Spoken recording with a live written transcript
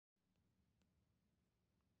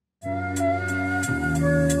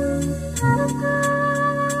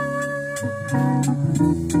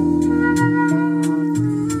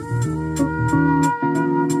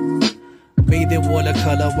Bathing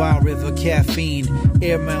watercolor, wild river caffeine.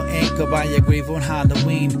 Airmail anchor by your grave on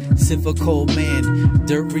Halloween. Silver cold man,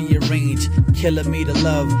 dirt rearranged. Kilometer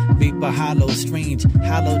love, beat by hollow strange.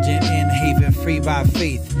 Halogen in haven, free by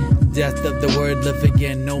faith. Death of the word, live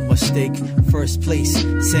again, no mistake. First place,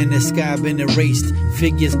 sin the sky been erased.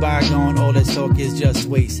 Figures bygone, all the talk is just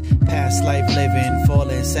waste. Past life living,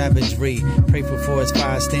 fallen savagery. Pray for forest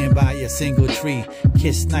fire, stand by a single tree.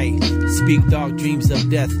 Kiss night, speak dark dreams of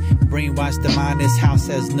death. Brainwash the mind, this house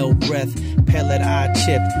has no breath. Pellet eye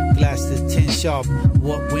chip, glass is tin sharp.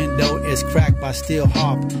 What window is cracked by steel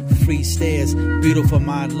harp? Free stairs, beautiful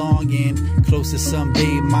mind longing. Close to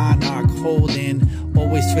someday, monarch holding.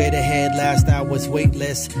 Always straight ahead, last I was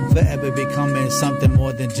weightless. Forever becoming something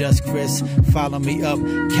more than just Chris. Follow me up,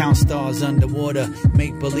 count stars underwater.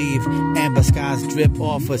 Make believe, amber skies drip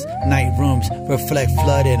off us. Night rooms reflect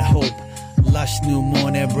flood and hope. Lush new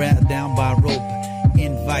morning, breath down by rope.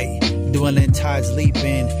 Invite, dwelling tides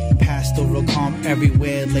leaping. Pastoral calm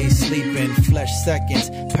everywhere, lay sleeping. Flesh seconds,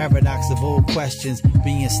 paradox of old questions.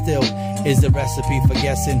 Being still is the recipe for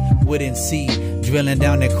guessing. Wouldn't see, drilling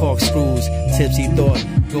down their corkscrews. Tipsy thought,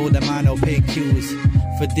 golden mind, opaque cues.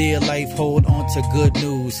 For dear life, hold on to good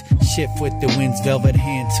news. Shift with the wind's velvet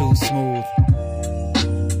hand too smooth.